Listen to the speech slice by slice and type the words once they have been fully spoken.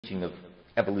teaching of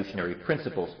evolutionary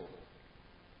principles.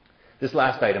 This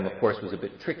last item, of course, was a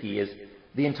bit tricky, as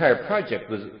the entire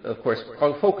project was, of course,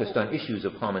 focused on issues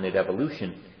of hominid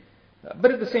evolution.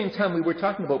 But at the same time, we were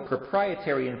talking about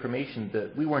proprietary information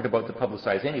that we weren't about to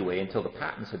publicize anyway until the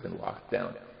patents had been locked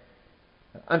down.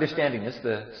 Understanding this,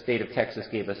 the state of Texas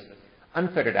gave us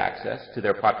unfettered access to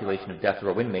their population of death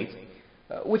row inmates,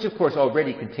 which of course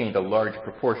already contained a large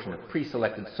proportion of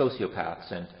pre-selected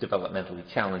sociopaths and developmentally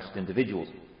challenged individuals.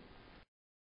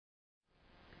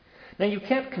 Now, you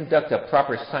can't conduct a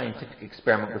proper scientific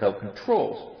experiment without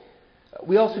controls.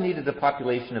 We also needed a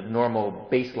population of normal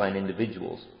baseline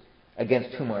individuals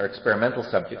against whom our experimental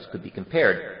subjects could be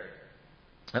compared.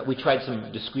 We tried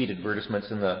some discreet advertisements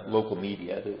in the local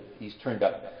media. These turned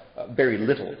up very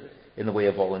little in the way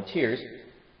of volunteers.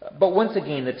 But once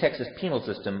again, the Texas penal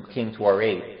system came to our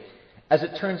aid. As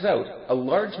it turns out, a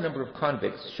large number of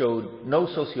convicts showed no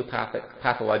sociopathic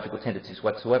pathological tendencies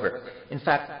whatsoever. In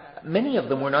fact, many of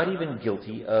them were not even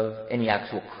guilty of any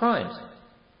actual crimes.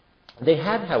 They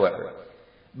had, however,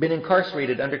 been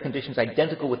incarcerated under conditions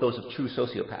identical with those of true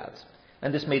sociopaths,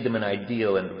 and this made them an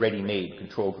ideal and ready-made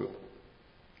control group.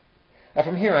 Now,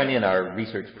 from here on in, our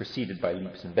research proceeded by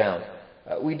leaps and bounds.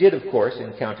 We did, of course,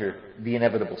 encounter the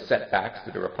inevitable setbacks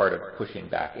that are a part of pushing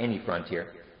back any frontier,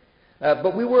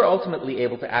 but we were ultimately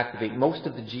able to activate most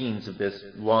of the genes of this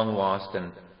long-lost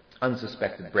and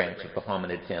unsuspected branch of the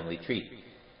hominid family tree.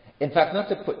 In fact, not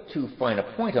to put too fine a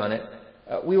point on it,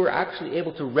 we were actually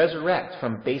able to resurrect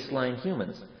from baseline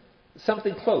humans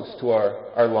something close to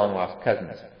our long-lost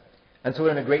cousins, and to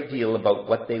learn a great deal about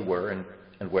what they were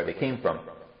and where they came from.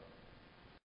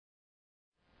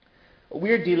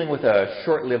 We are dealing with a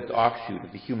short-lived offshoot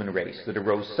of the human race that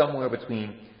arose somewhere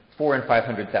between 400,000 and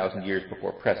 500,000 years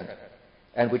before present,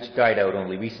 and which died out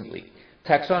only recently.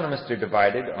 Taxonomists are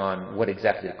divided on what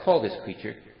exactly to call this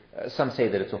creature. Some say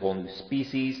that it's a whole new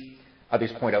species.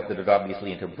 Others point out that it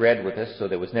obviously interbred with us, so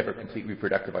there was never complete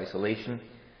reproductive isolation.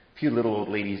 A few little old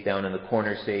ladies down in the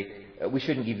corner say we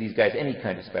shouldn't give these guys any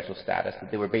kind of special status, that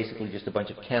they were basically just a bunch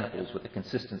of cannibals with a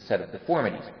consistent set of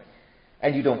deformities.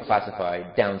 And you don't classify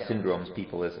Down syndrome's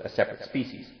people as a separate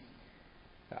species.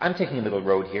 I'm taking a middle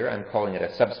road here. I'm calling it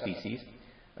a subspecies.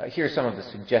 Here are some of the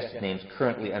suggested names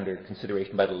currently under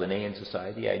consideration by the Linnaean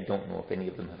Society. I don't know if any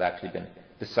of them have actually been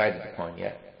decided upon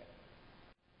yet.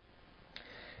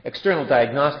 External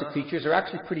diagnostic features are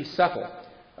actually pretty subtle,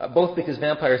 both because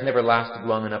vampires never lasted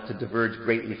long enough to diverge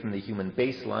greatly from the human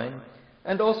baseline,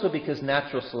 and also because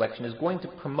natural selection is going to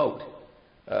promote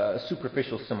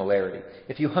superficial similarity.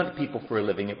 If you hunt people for a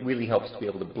living, it really helps to be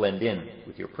able to blend in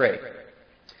with your prey.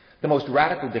 The most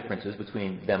radical differences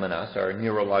between them and us are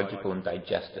neurological and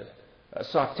digestive,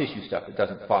 soft tissue stuff that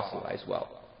doesn't fossilize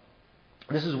well.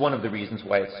 This is one of the reasons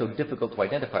why it's so difficult to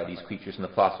identify these creatures in the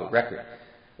fossil record.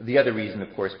 The other reason,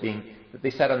 of course, being that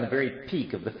they sat on the very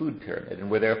peak of the food pyramid and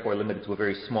were therefore limited to a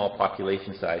very small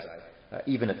population size,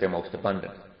 even at their most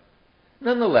abundant.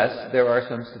 Nonetheless, there are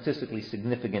some statistically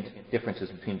significant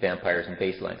differences between vampires and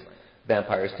baselines.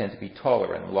 Vampires tend to be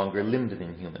taller and longer-limbed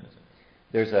than humans.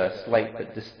 There's a slight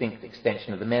but distinct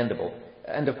extension of the mandible,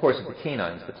 and of course of the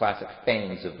canines, the classic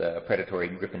fangs of the predatory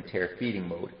grip-and-tear feeding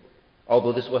mode,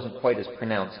 although this wasn't quite as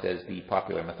pronounced as the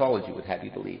popular mythology would have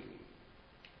you believe.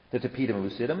 The tapetum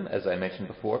lucidum, as I mentioned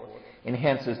before,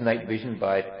 enhances night vision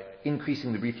by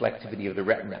increasing the reflectivity of the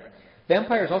retina.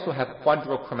 Vampires also have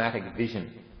quadrochromatic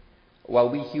vision. While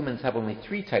we humans have only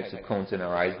 3 types of cones in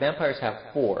our eyes, vampires have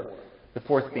 4, the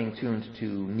fourth being tuned to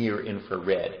near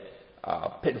infrared.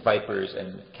 Pit vipers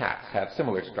and cats have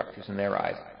similar structures in their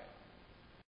eyes.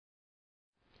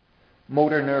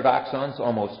 Motor nerve axons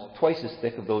almost twice as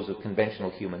thick as those of conventional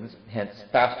humans, hence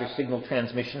faster signal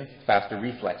transmission, faster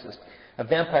reflexes. A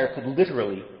vampire could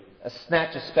literally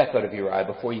snatch a speck out of your eye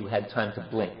before you had time to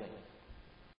blink.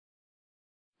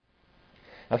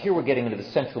 Now here we're getting into the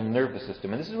central nervous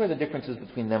system, and this is where the differences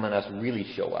between them and us really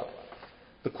show up.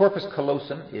 The corpus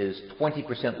callosum is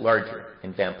 20% larger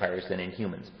in vampires than in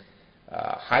humans.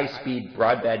 High-speed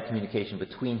broadband communication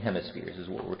between hemispheres is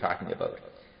what we're talking about.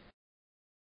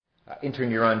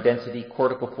 Interneuron density,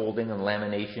 cortical folding, and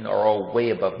lamination are all way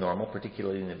above normal,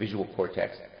 particularly in the visual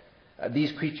cortex.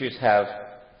 These creatures have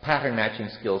pattern matching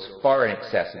skills far in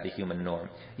excess of the human norm.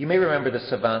 You may remember the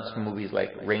savants from movies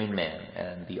like Rain Man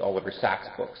and the Oliver Sacks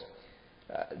books.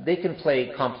 They can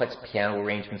play complex piano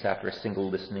arrangements after a single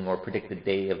listening or predict the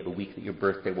day of the week that your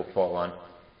birthday will fall on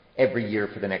every year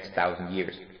for the next 1,000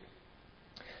 years.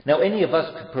 Now, any of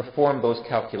us could perform those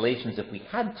calculations if we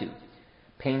had to,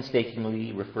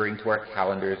 painstakingly referring to our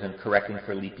calendars and correcting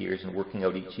for leap years and working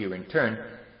out each year in turn.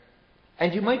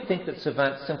 And you might think that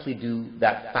savants simply do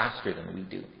that faster than we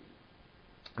do.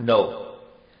 No.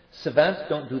 Savants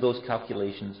don't do those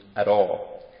calculations at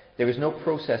all. There is no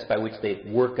process by which they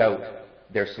work out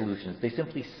their solutions. They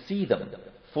simply see them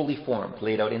fully formed,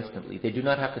 laid out instantly. They do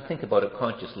not have to think about it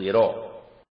consciously at all.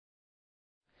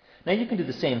 Now you can do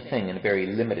the same thing in a very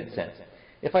limited sense.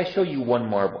 If I show you one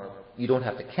marble, you don't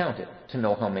have to count it to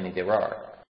know how many there are.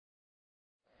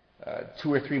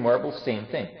 2 or 3 marbles, same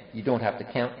thing. You don't have to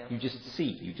count, you just see,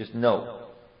 you just know.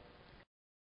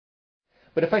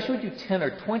 But if I showed you 10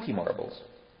 or 20 marbles,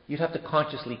 you'd have to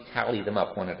consciously tally them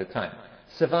up one at a time.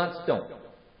 Savants don't.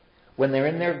 When they're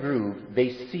in their groove, they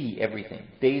see everything.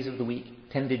 Days of the week,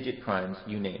 10-digit primes,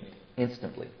 you name it,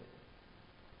 instantly.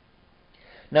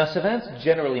 Now, savants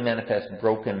generally manifest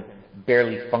broken,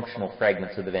 barely functional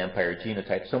fragments of the vampire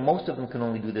genotype, so most of them can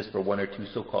only do this for 1 or 2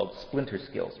 so-called splinter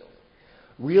skills.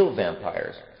 Real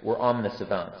vampires were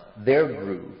omnisavants. Their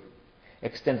groove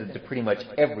extended to pretty much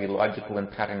every logical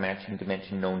and pattern-matching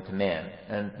dimension known to man,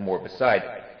 and more besides.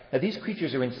 Now, these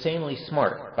creatures are insanely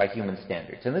smart by human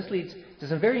standards, and this leads to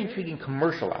some very intriguing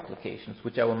commercial applications,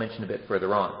 which I will mention a bit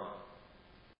further on.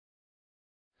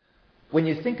 When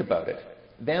you think about it,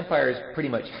 vampires pretty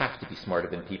much have to be smarter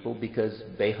than people because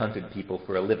they hunted people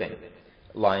for a living.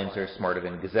 Lions are smarter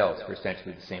than gazelles for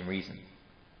essentially the same reason.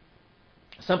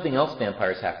 Something else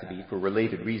vampires have to be, for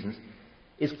related reasons,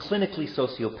 is clinically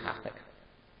sociopathic.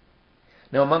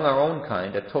 Now, among our own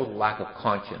kind, a total lack of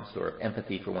conscience or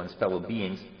empathy for one's fellow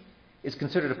beings is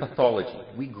considered a pathology.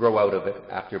 We grow out of it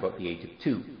after about the age of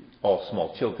 2. All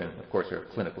small children, of course, are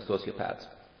clinical sociopaths.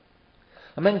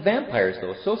 Among vampires,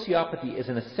 though, sociopathy is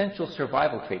an essential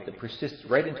survival trait that persists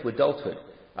right into adulthood,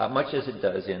 much as it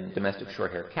does in domestic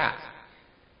short-haired cats.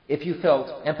 If you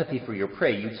felt empathy for your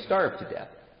prey, you'd starve to death.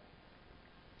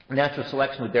 Natural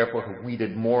selection would therefore have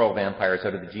weeded moral vampires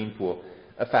out of the gene pool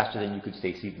faster than you could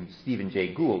say Stephen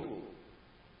Jay Gould.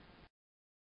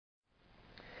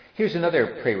 Here's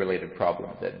another prey-related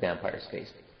problem that vampires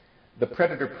face: the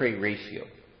predator-prey ratio.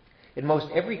 In most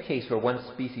every case where one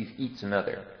species eats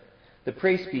another, the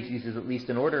prey species is at least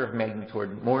an order of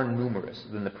magnitude more numerous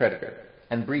than the predator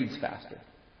and breeds faster.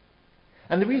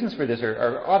 And the reasons for this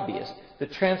are obvious. The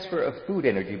transfer of food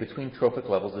energy between trophic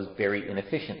levels is very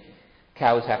inefficient.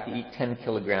 Cows have to eat 10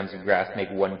 kilograms of grass to make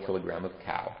 1 kilogram of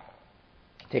cow.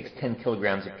 It takes 10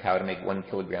 kilograms of cow to make 1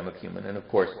 kilogram of human, and of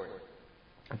course,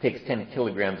 it takes 10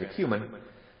 kilograms of human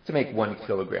to make 1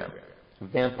 kilogram of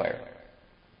vampire.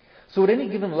 So at any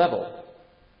given level,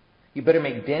 you better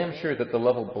make damn sure that the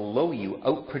level below you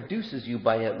outproduces you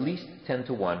by at least 10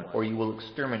 to 1, or you will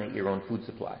exterminate your own food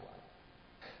supply.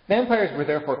 Vampires were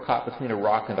therefore caught between a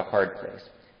rock and a hard place.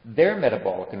 Their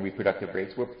metabolic and reproductive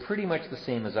rates were pretty much the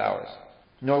same as ours,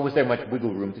 nor was there much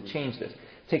wiggle room to change this.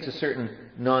 It takes a certain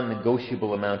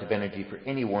non-negotiable amount of energy for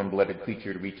any warm-blooded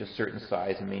creature to reach a certain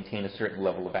size and maintain a certain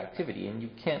level of activity, and you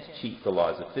can't cheat the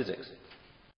laws of physics.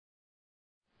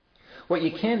 What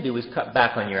you can do is cut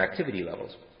back on your activity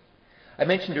levels. I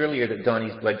mentioned earlier that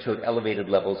Donnie's blood showed elevated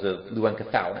levels of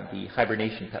leukonthalin, the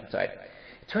hibernation peptide.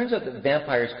 It turns out that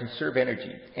vampires conserve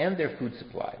energy and their food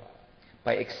supply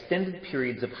by extended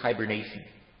periods of hibernation.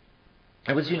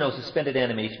 And as you know, suspended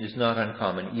animation is not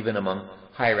uncommon even among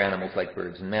higher animals like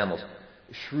birds and mammals.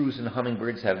 Shrews and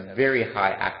hummingbirds have very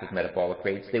high active metabolic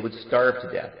rates. They would starve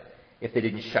to death if they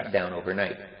didn't shut down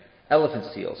overnight. Elephant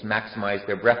seals maximize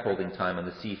their breath-holding time on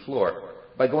the sea floor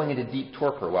by going into deep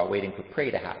torpor while waiting for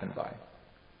prey to happen by.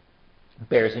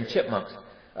 Bears and chipmunks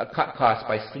cut costs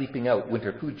by sleeping out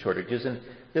winter food shortages, and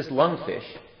this lungfish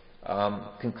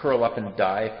can curl up and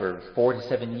die for 4 to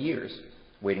 7 years,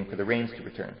 waiting for the rains to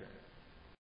return.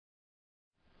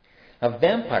 Now,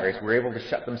 vampires were able to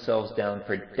shut themselves down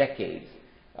for decades,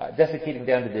 desiccating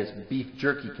down to this beef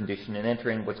jerky condition and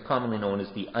entering what's commonly known as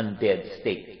the undead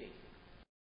state.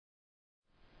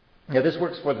 Now, this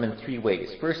works for them in 3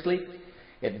 ways. Firstly,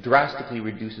 it drastically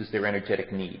reduces their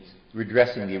energetic needs,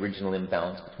 redressing the original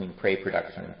imbalance between prey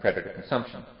production and predator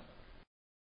consumption.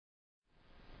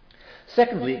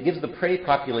 Secondly, it gives the prey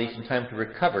population time to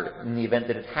recover in the event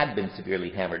that it had been severely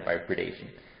hammered by predation.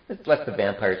 This lets the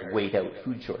vampires wait out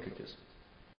food shortages.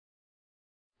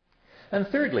 And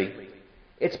thirdly,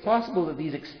 it's possible that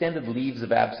these extended leaves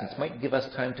of absence might give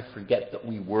us time to forget that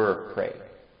we were prey.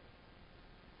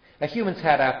 Now, humans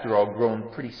had, after all,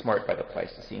 grown pretty smart by the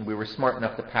Pleistocene. We were smart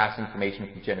enough to pass information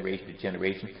from generation to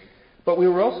generation, but we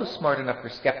were also smart enough for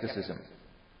skepticism.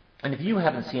 And if you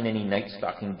haven't seen any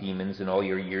night-stalking demons in all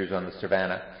your years on the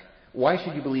savannah, why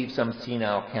should you believe some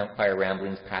senile campfire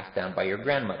ramblings passed down by your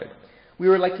grandmother? We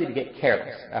were likely to get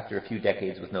careless after a few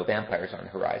decades with no vampires on the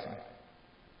horizon.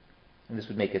 And this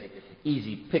would make us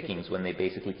easy pickings when they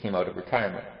basically came out of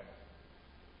retirement.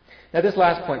 Now, this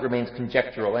last point remains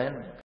conjectural and